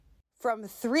From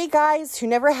three guys who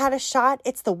never had a shot,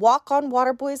 it's the Walk on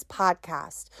Waterboys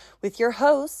podcast with your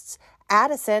hosts,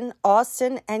 Addison,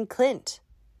 Austin, and Clint.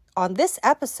 On this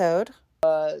episode...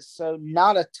 So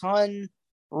not a ton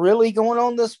really going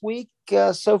on this week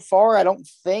so far, I don't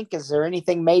think. Is there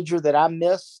anything major that I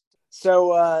missed? So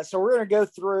we're going to go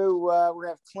through, we're going to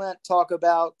have Clint talk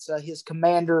about his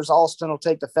Commanders. Austin will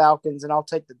take the Falcons, and I'll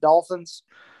take the Dolphins.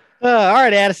 All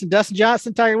right, Addison, Dustin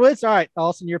Johnson, Tiger Woods. All right,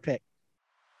 Austin, your pick.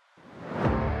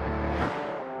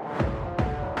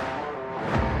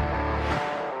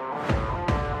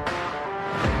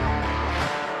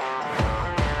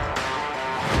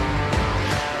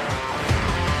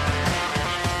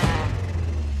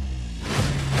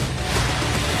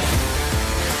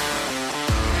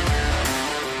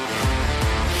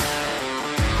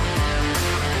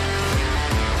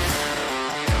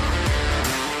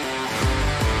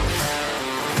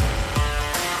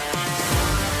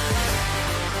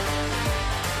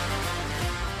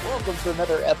 To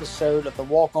another episode of the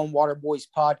Walk on Waterboys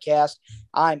podcast.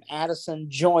 I'm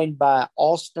Addison, joined by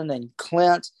Austin and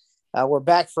Clint. We're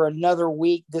back for another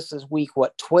week. This is week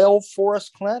 12 for us,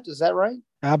 Clint? Is that right?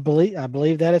 I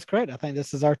believe that is correct. I think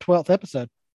this is our 12th episode.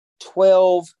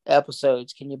 12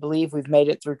 episodes. Can you believe we've made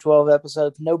it through 12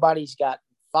 episodes? Nobody's got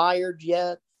fired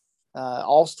yet.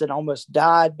 Austin almost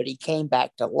died, but he came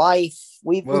back to life.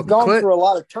 We've gone through a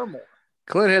lot of turmoil.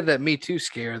 Clint had that Me Too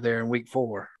scare there in week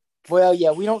 4. Well, yeah,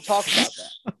 we don't talk about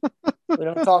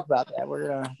that.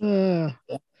 We're gonna.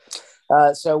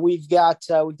 So we've got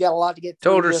a lot to get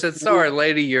through. Told her, said, "Sorry,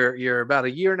 lady, you're about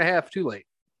a year and a half too late."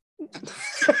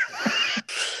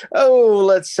 Oh,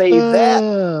 let's say that.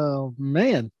 Oh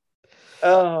man.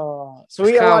 So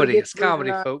it's comedy. It's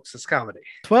comedy, folks. It's comedy.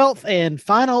 12th and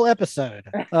final episode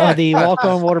of the Walk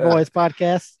on Waterboys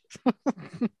podcast.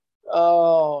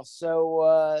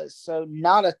 So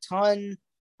not a ton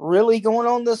really going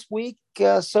on this week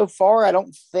so far, I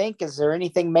don't think. Is there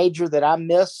anything major that I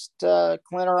missed, Clint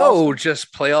or Austin? Oh,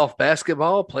 just playoff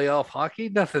basketball, playoff hockey,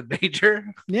 nothing major.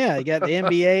 Yeah, you got the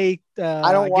NBA.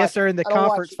 I guess they're in the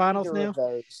conference finals now.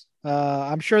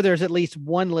 I'm sure there's at least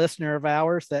one listener of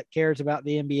ours that cares about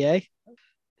the NBA.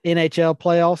 NHL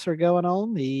playoffs are going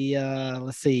on.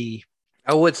 Let's see.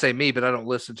 I would say me, but I don't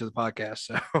listen to the podcast.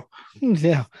 So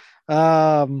yeah.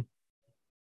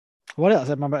 What else?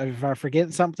 Am I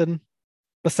forgetting something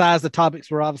besides the topics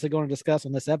we're obviously going to discuss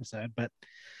on this episode? But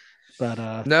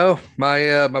no,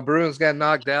 my Bruins got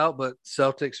knocked out, but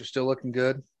Celtics are still looking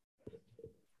good.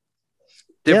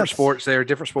 Different sports there,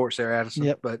 Addison.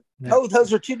 Yep. But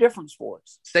those are two different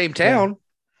sports. Same town,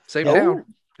 town.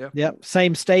 Yep,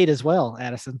 same state as well,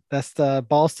 Addison. That's the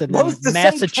Boston and the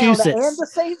Massachusetts. Same town and the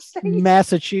same state?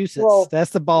 Massachusetts. Well,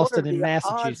 that's the Boston and Odds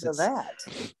Massachusetts. of that?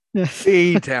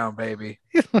 C-town, baby.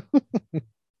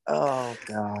 Oh,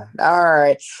 God. All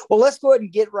right. Well, let's go ahead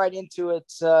and get right into it.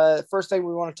 First thing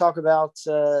we want to talk about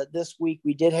this week,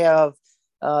 we did have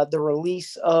the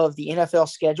release of the NFL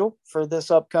schedule for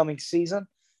this upcoming season.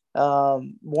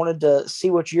 Wanted to see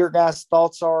what your guys'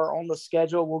 thoughts are on the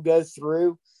schedule. We'll go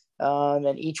through,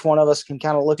 and each one of us can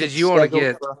kind of look at the schedule. Did you want to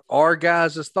get our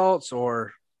guys' thoughts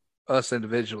or us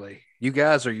individually? You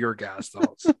guys or your guys'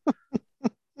 thoughts?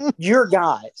 Your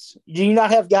guys. Do you not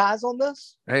have guys on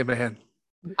this? Hey, man.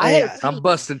 I'm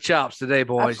busting chops today,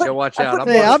 boys. Y'all watch out. I'm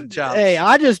busting chops. Hey,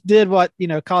 I just did what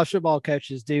college football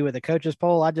coaches do with a coaches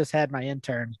poll. I just had my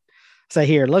intern say,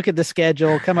 "Here, look at the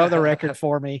schedule, come up with a record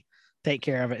for me, take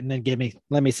care of it, and then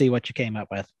let me see what you came up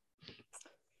with."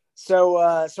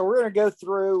 So we're going to go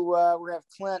through. We're going to have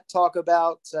Clint talk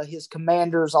about his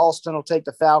Commanders. Austin will take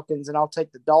the Falcons, and I'll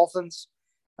take the Dolphins.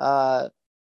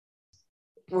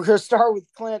 We're going to start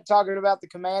with Clint talking about the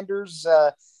Commanders.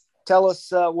 Tell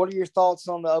us what are your thoughts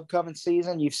on the upcoming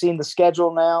season? You've seen the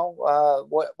schedule now.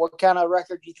 What kind of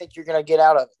record do you think you're going to get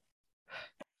out of it?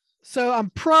 So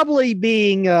I'm probably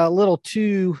being a little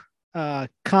too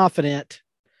confident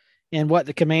in what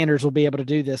the Commanders will be able to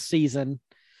do this season,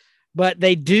 but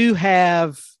they're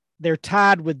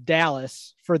tied with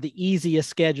Dallas for the easiest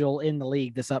schedule in the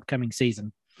league this upcoming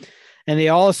season. And they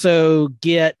also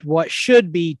get what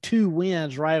should be 2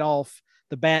 wins right off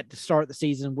the bat to start the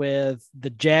season with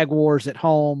the Jaguars at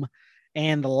home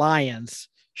and the Lions.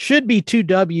 Should be 2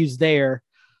 W's there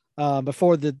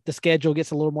before the schedule gets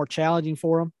a little more challenging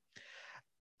for them.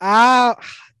 I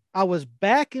was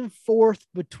back and forth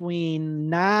between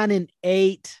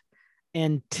 9-8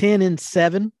 and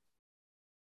 10-7.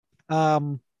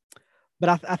 But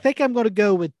I think I'm going to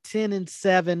go with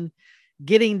 10-7.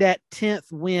 Getting that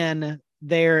 10th win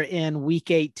there in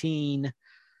week 18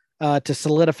 to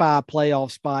solidify a playoff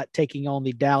spot, taking on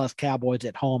the Dallas Cowboys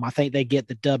at home. I think they get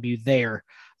the W there.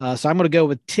 So I'm going to go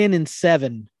with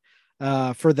 10-7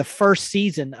 for the first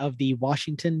season of the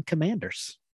Washington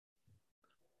Commanders.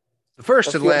 The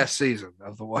first and last season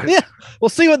of the Washington. Yeah, we'll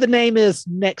see what the name is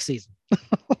next season.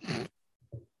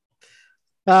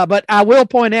 But I will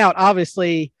point out,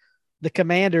 obviously, the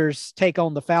Commanders take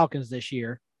on the Falcons this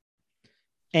year,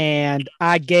 and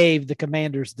I gave the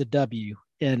Commanders the W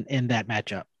in that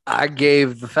matchup. I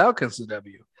gave the Falcons the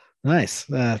W.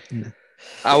 Nice.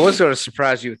 I was going to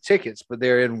surprise you with tickets, but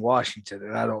they're in Washington,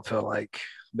 and I don't feel like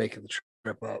making the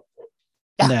trip up.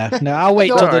 No, I'll wait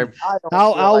till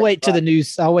I'll wait till the new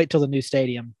I'll wait till the new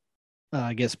stadium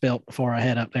gets built before I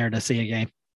head up there to see a game.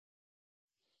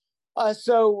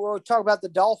 So we'll talk about the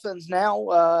Dolphins now.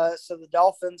 So the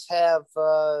Dolphins have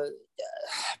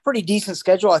pretty decent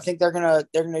schedule. I think they're gonna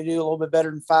do a little bit better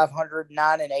than 500,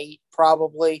 9-8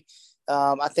 probably.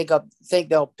 I think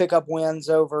they'll pick up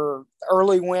wins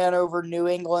early win over New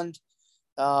England.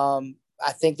 I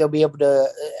think they'll be able to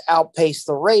outpace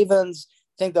the Ravens.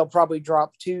 I think they'll probably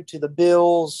drop 2 to the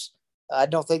Bills. I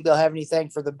don't think they'll have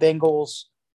anything for the Bengals.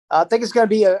 I think it's going to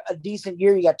be a decent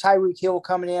year. You got Tyreek Hill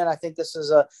coming in. I think this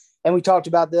is and we talked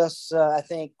about this, I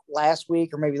think last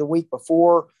week or maybe the week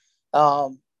before,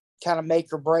 kind of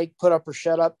make or break, put up or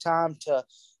shut up time to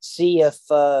see if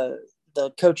the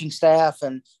coaching staff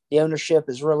and the ownership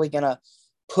is really going to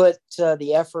put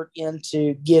the effort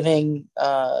into giving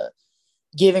I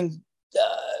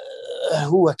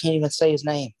can't even say his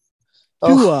name.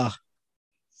 Tua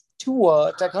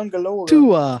Tagovailoa.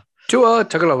 Tua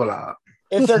Tagovailoa.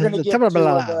 If they're going to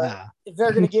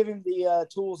give him the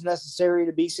tools necessary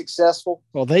to be successful.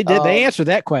 Well, they did. They answered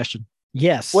that question.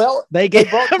 Yes. Well, they gave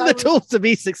him the tools to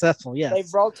be successful. Yes. They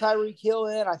brought Tyreek Hill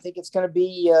in. I think it's going to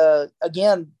be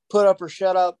again put up or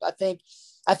shut up. I think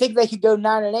they could go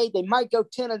 9-8. They might go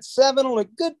 10-7 on a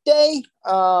good day.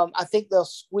 I think they'll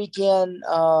squeak in.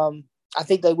 I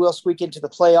think they will squeak into the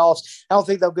playoffs. I don't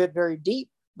think they'll get very deep,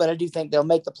 but I do think they'll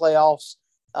make the playoffs.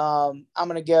 I'm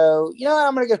going to go.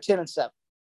 I'm going to go 10-7.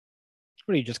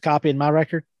 What are you just copying my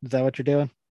record? Is that what you're doing?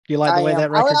 Do you like the way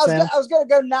that record sounds? I was going to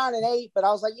go 9-8, but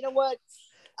I was like, you know what?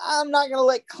 I'm not going to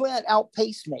let Clint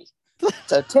outpace me.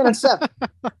 So 10-7.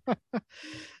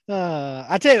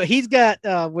 I tell you, he's got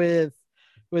with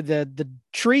the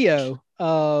trio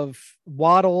of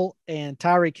Waddle and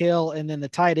Tyreek Hill, and then the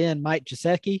tight end Mike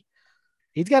Gesicki.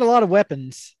 He's got a lot of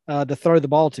weapons to throw the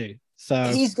ball to.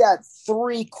 So he's got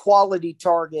 3 quality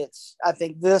targets. I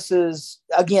think this is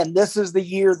the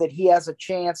year that he has a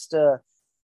chance to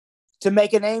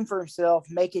make a name for himself,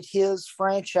 make it his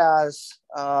franchise.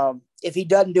 If he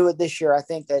doesn't do it this year, I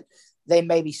think that they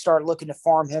maybe start looking to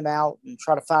farm him out and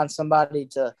try to find somebody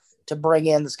to bring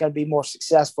in that's going to be more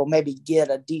successful, maybe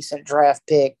get a decent draft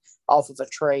pick off of a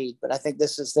trade. But I think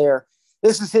this is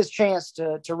his chance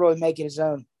to really make it his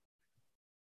own.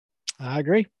 I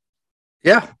agree.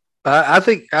 Yeah. I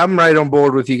think I'm right on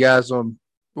board with you guys on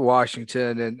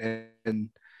Washington and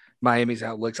Miami's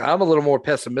outlooks. I'm a little more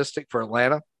pessimistic for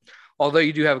Atlanta, although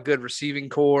you do have a good receiving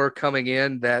core coming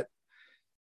in that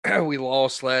we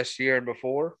lost last year and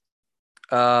before.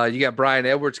 You got Brian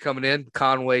Edwards coming in,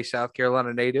 Conway, South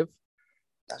Carolina native.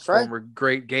 That's right. Former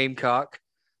great Gamecock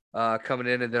coming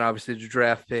in, and then obviously the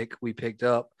draft pick we picked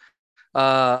up.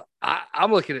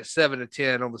 I'm looking at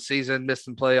 7-10 on the season,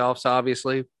 missing playoffs,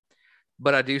 obviously.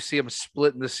 But I do see them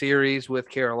splitting the series with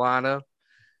Carolina.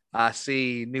 I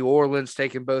see New Orleans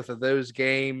taking both of those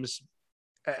games.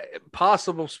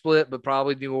 Possible split, but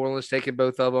probably New Orleans taking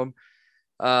both of them.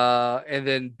 And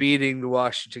then beating the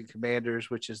Washington Commanders,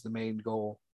 which is the main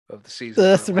goal of the season.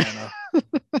 That's the main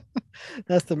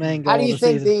goal. How do you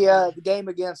think the game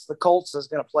against the Colts is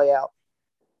going to play out?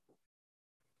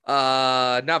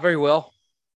 Not very well.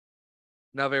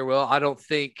 Not very well. I don't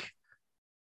think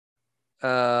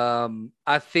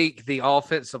I think the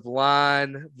offensive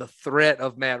line, the threat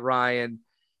of Matt Ryan,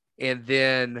 and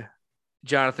then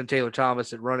Jonathan Taylor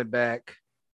Thomas at running back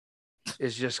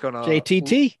is just going to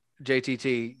JTT.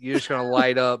 You're just going to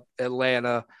light up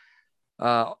Atlanta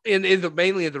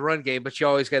mainly in the run game, but you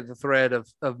always got the threat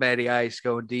of Matty Ice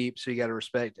going deep, so you got to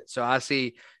respect it. So I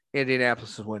see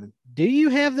Indianapolis is winning. Do you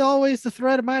have always the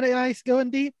threat of Matty Ice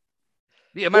going deep?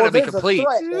 Yeah, it might not be complete.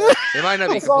 It might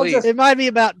not be complete. It might be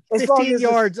about 15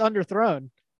 yards underthrown.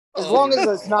 As long as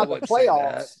it's not the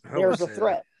playoffs, there's a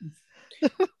threat.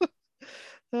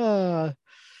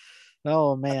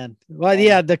 Oh man. Well,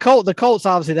 yeah, the Colts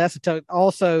obviously that's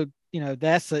also,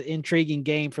 that's an intriguing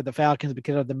game for the Falcons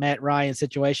because of the Matt Ryan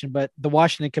situation, but the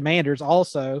Washington Commanders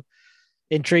also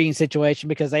intriguing situation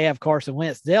because they have Carson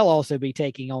Wentz. They'll also be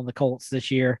taking on the Colts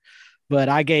this year, but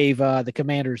I gave the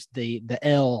Commanders the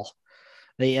L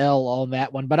L on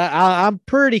that one. But I'm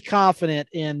pretty confident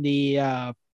in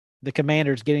the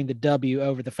Commanders getting the W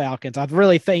over the Falcons. I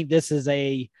really think this is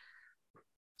a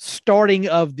starting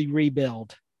of the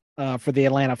rebuild for the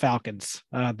Atlanta Falcons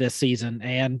this season.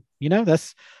 And,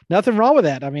 that's nothing wrong with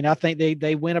that. I mean, I think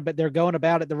they win, but they're going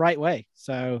about it the right way.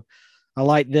 So I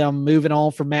like them moving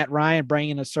on from Matt Ryan,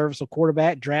 bringing a serviceable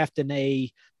quarterback, drafting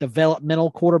a developmental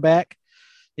quarterback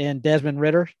in Desmond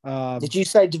Ritter. Did you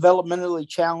say developmentally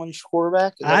challenged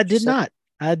quarterback? I did not.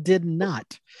 But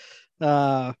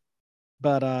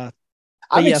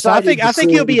I'm yeah, so I excited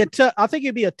think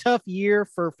it'll be a tough year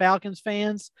for Falcons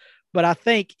fans. But I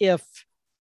think if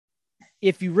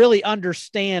you really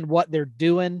understand what they're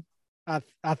doing, I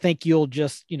think you'll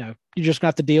just, you're just gonna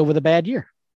have to deal with a bad year.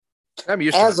 I'm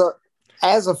used to it.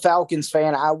 As a Falcons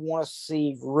fan, I want to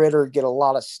see Ritter get a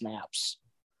lot of snaps.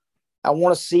 I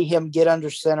want to see him get under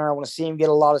center. I want to see him get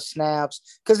a lot of snaps.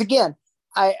 Because again,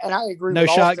 I agree. No with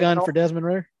shotgun Austin. for Desmond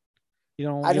Ritter. You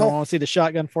don't want to see the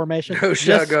shotgun formation. No just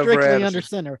shotgun for strictly Addison. under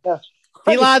center. Yeah.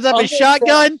 He lines up his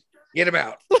shotgun. Get him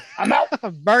out. I'm out.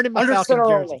 Burning my Under Falcon center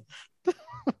jersey. only.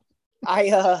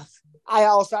 I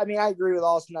agree with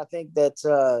Austin. I think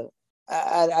that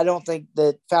I don't think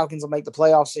that Falcons will make the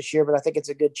playoffs this year, but I think it's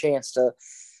a good chance to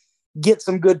get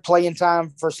some good playing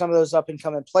time for some of those up and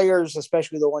coming players,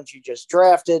 especially the ones you just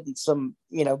drafted, and some,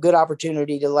 good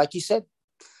opportunity to, like you said,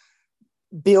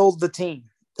 build the team.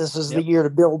 This is the year to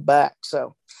build back.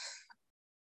 So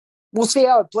we'll see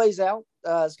how it plays out.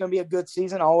 It's going to be a good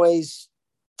season. Always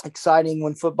exciting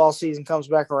when football season comes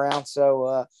back around.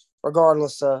 So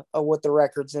regardless of what the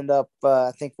records end up,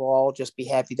 I think we'll all just be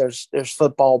happy there's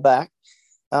football back.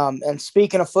 And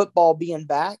speaking of football being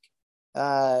back,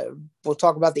 we'll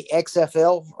talk about the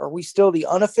XFL. Are we still the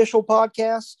unofficial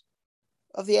podcast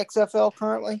of the XFL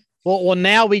currently? Well,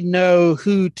 now we know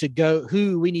who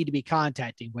we need to be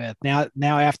contacting with.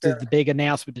 Now after the big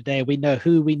announcement today, we know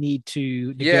who we need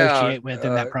to negotiate with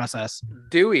in that process.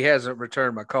 Dewey hasn't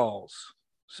returned my calls,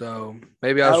 so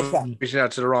maybe I was reaching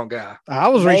out to the wrong guy. I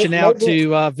was reaching out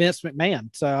to Vince McMahon.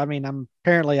 So I mean, I've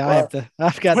got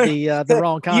the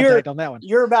wrong contact on that one.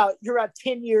 You're about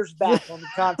 10 years back on the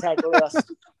contact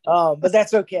list. But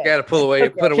that's okay. Got to put away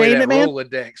that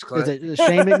Rolodex. Is it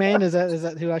Shane McMahon? Is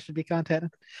that who I should be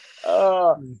contacting?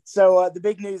 So the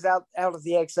big news out of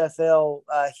the XFL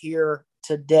here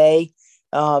today,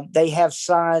 they have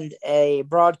signed a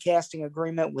broadcasting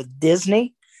agreement with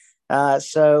Disney.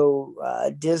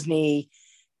 So Disney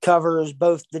covers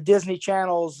both the Disney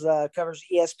channels, covers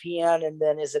ESPN, and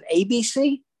then is it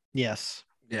ABC? Yes.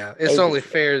 Yeah, it's only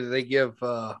fair that they give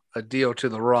a deal to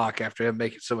The Rock after him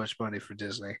making so much money for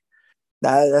Disney.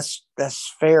 That's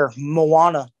fair.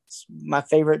 Moana, it's my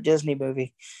favorite Disney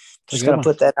movie. Just going to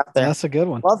put that out there. That's a good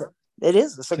one. Love it. It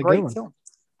is. It's a great film.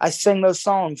 I sing those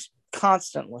songs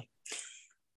constantly.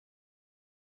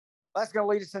 That's going to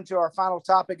lead us into our final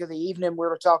topic of the evening. We're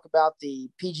going to talk about the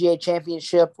PGA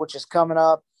Championship, which is coming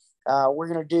up. We're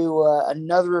going to do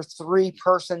another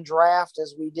 3-person draft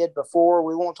as we did before.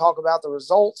 We won't talk about the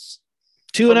results.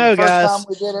 2-0, guys.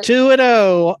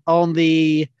 2-0 on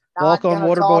the Walk on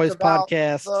Waterboys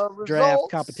podcast draft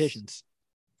competitions.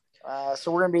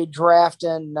 So we're going to be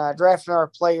drafting our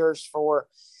players for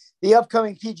the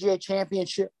upcoming PGA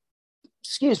Championship.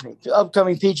 Excuse me, the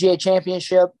upcoming PGA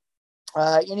Championship.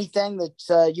 Anything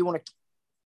that you want to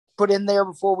put in there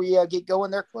before we get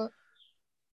going there, Clint?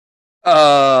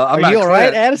 Are you all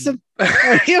right, Addison?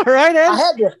 Are you all right,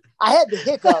 Addison? I had to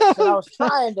hiccup, and I was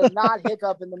trying to not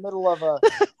hiccup in the middle of a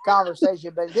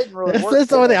conversation, but it didn't really work. That's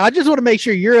the only thing. I just want to make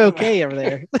sure you're okay over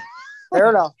there. Fair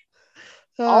enough.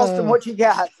 Austin, what you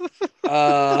got?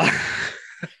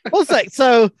 We'll say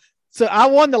so I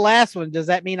won the last one. Does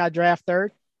that mean I draft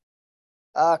third?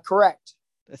 Correct.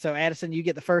 So Addison, you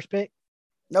get the first pick?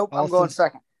 Nope, Austin, I'm going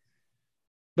second.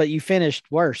 But you finished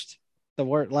last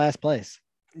place.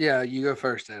 Yeah, you go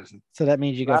first, Addison. So that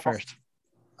means you go first.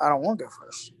 I don't want to go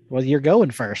first. Well, you're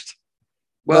going first.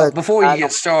 Well, before you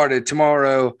get started,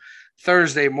 tomorrow,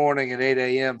 Thursday morning at 8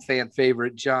 a.m., fan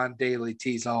favorite John Daly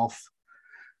tees off.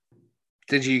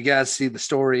 Did you guys see the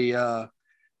story?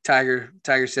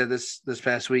 Tiger said this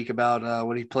past week about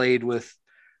when he played with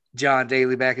John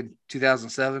Daly back in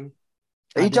 2007.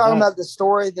 Are you talking about the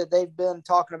story that they've been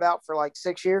talking about for like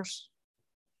 6 years?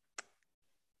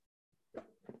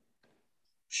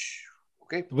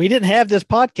 Okay. We didn't have this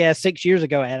podcast 6 years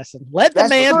ago, Addison. Let the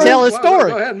man tell his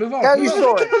story. Go ahead, move on. Tell your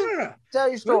story. Tell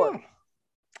your story.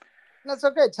 That's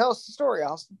okay. Tell us the story,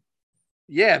 Austin.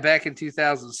 Yeah, back in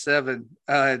 2007,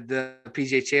 the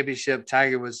PGA Championship,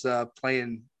 Tiger was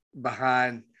playing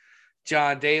behind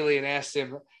John Daly and asked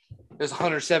him, It's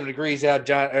 107 degrees out.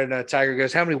 Tiger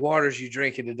goes, "How many waters you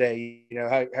drinking today? You know,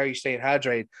 how are you staying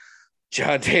hydrated?"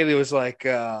 John Daly was like,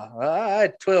 "I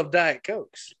had 12 Diet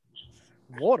Cokes."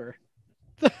 Water.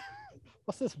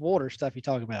 What's this water stuff you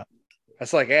talking about?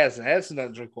 That's like Addison. Addison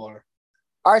doesn't drink water.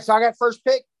 All right, so I got first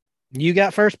pick. You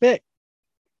got first pick.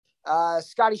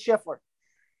 Scotty Scheffler.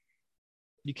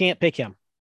 You can't pick him.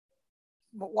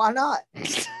 But why not?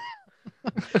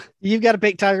 You've got to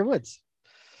pick Tiger Woods.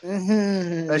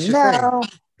 Mm-hmm. That's your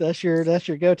thing. That's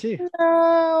your go-to.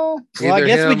 No. Well,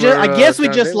 I guess we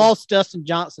just lost Dustin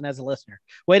Johnson as a listener.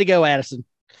 Way to go, Addison.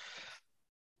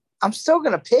 I'm still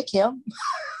gonna pick him.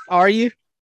 Are you?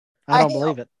 I don't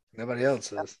believe it. Nobody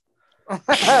else is. All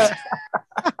right,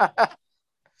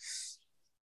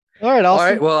 Austin. All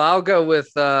right. Well, I'll go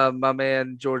with my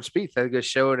man Jordan Spieth. Had a good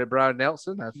showing at Brian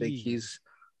Nelson. I think he's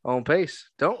on pace.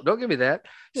 Don't give me that.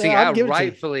 Yeah, See, I'll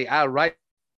I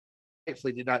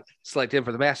rightfully did not select him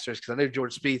for the Masters because I knew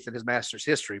Jordan Spieth and his Masters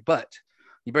history. But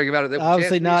you bring him out of the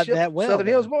obviously not that well. Southern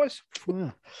Hills boys. Yeah.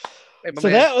 Hey,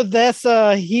 so that's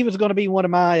he was going to be one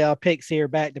of my picks here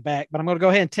back to back, but I'm going to go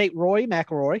ahead and take Roy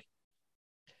McIlroy.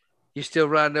 You still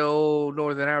riding the old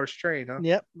Northern Irish train, huh?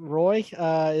 Yep, Roy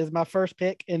is my first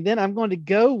pick, and then I'm going to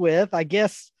go with, I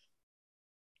guess,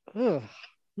 I'm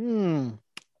going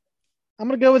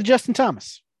to go with Justin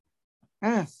Thomas.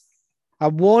 I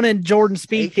wanted Jordan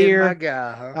Spieth here. My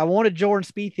guy, huh? I wanted Jordan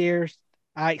Spieth here.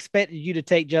 I expected you to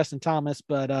take Justin Thomas,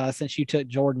 but since you took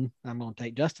Jordan, I'm going to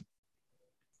take Justin.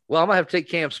 Well, I'm going to have to take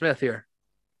Cam Smith here.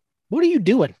 What are you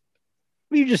doing?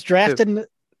 What are you just drafting?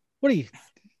 What is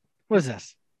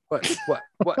this? What?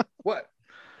 All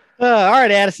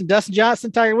right, Addison, Dustin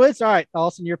Johnson, Tiger Woods. All right,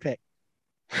 Austin, your pick.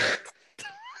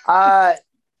 DJ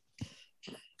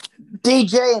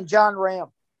and John Ram.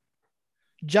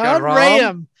 John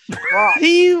Ram.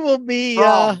 He will be.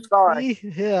 Sorry.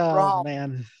 Oh,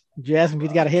 man. Did you ask him if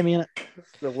he's got a Hemi in it?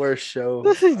 It's the worst show.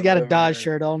 He's got a Dodge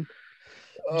shirt on.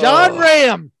 John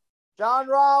Ram. John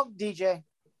Ram, DJ.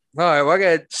 All right, well, I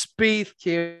got Spieth,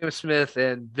 Cam Smith,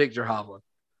 and Victor Hovland.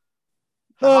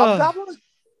 Hobgoblin?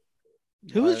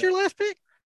 Who was your last pick?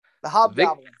 The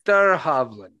Hobgoblin. Victor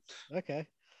Hovland. Okay.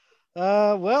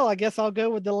 Well, I guess I'll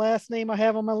go with the last name I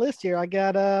have on my list here. I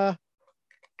got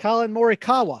Colin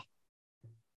Morikawa.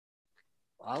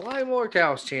 I like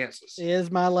Morikawa's chances.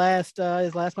 Is my last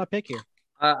my pick here.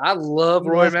 I love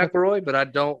Roy McIlroy, but I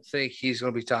don't think he's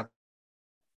going to be top.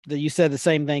 You said the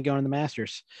same thing going to the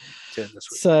Masters 10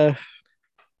 this week. So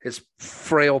his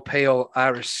frail, pale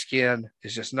Irish skin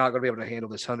is just not going to be able to handle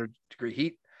this 100-degree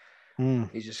heat.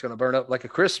 He's just going to burn up like a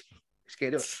crisp. He just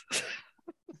can't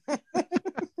do it.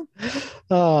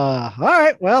 All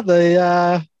right. Well,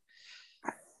 the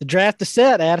draft is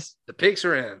set, Addis. The picks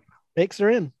are in.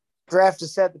 Draft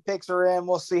is set. The picks are in.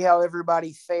 We'll see how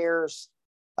everybody fares.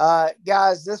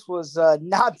 Guys, this was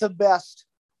not the best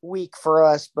week for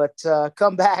us, but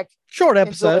come back. Short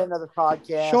episode. Another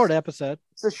podcast. Short episode.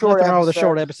 It's a short Nothing wrong episode. with a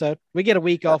short episode. We get a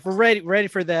week off. We're ready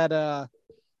for that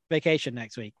vacation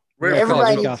next week.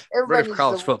 Everybody ready for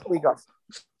college football. Week off.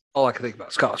 All I can think about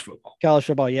is college football. College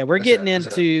football. Yeah, we're getting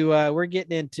into that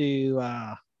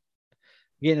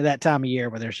time of year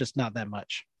where there's just not that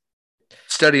much.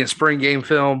 Studying spring game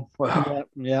film. Wow.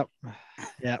 Yep.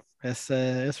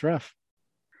 It's rough.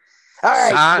 All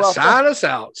right. Sign us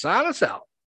out.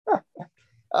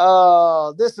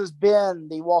 This has been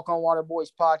the Walk on Waterboys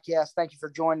podcast. Thank you for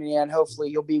joining in.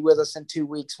 Hopefully you'll be with us in 2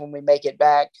 weeks when we make it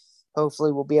back.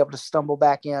 Hopefully we'll be able to stumble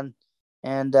back in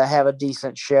and have a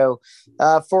decent show.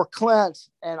 For Clint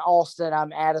and Austin,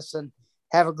 I'm Addison.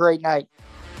 Have a great night.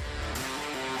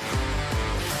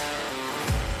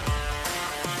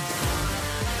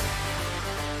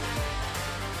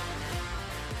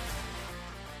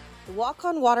 The Walk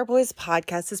on Waterboys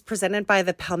podcast is presented by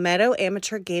the Palmetto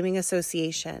Amateur Gaming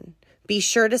Association. Be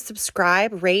sure to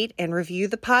subscribe, rate, and review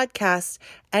the podcast,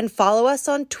 and follow us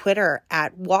on Twitter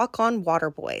at Walk on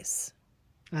Waterboys.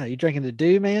 Oh, you drinking the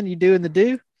dew, man? You doing the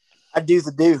dew? I do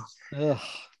the do. Ugh.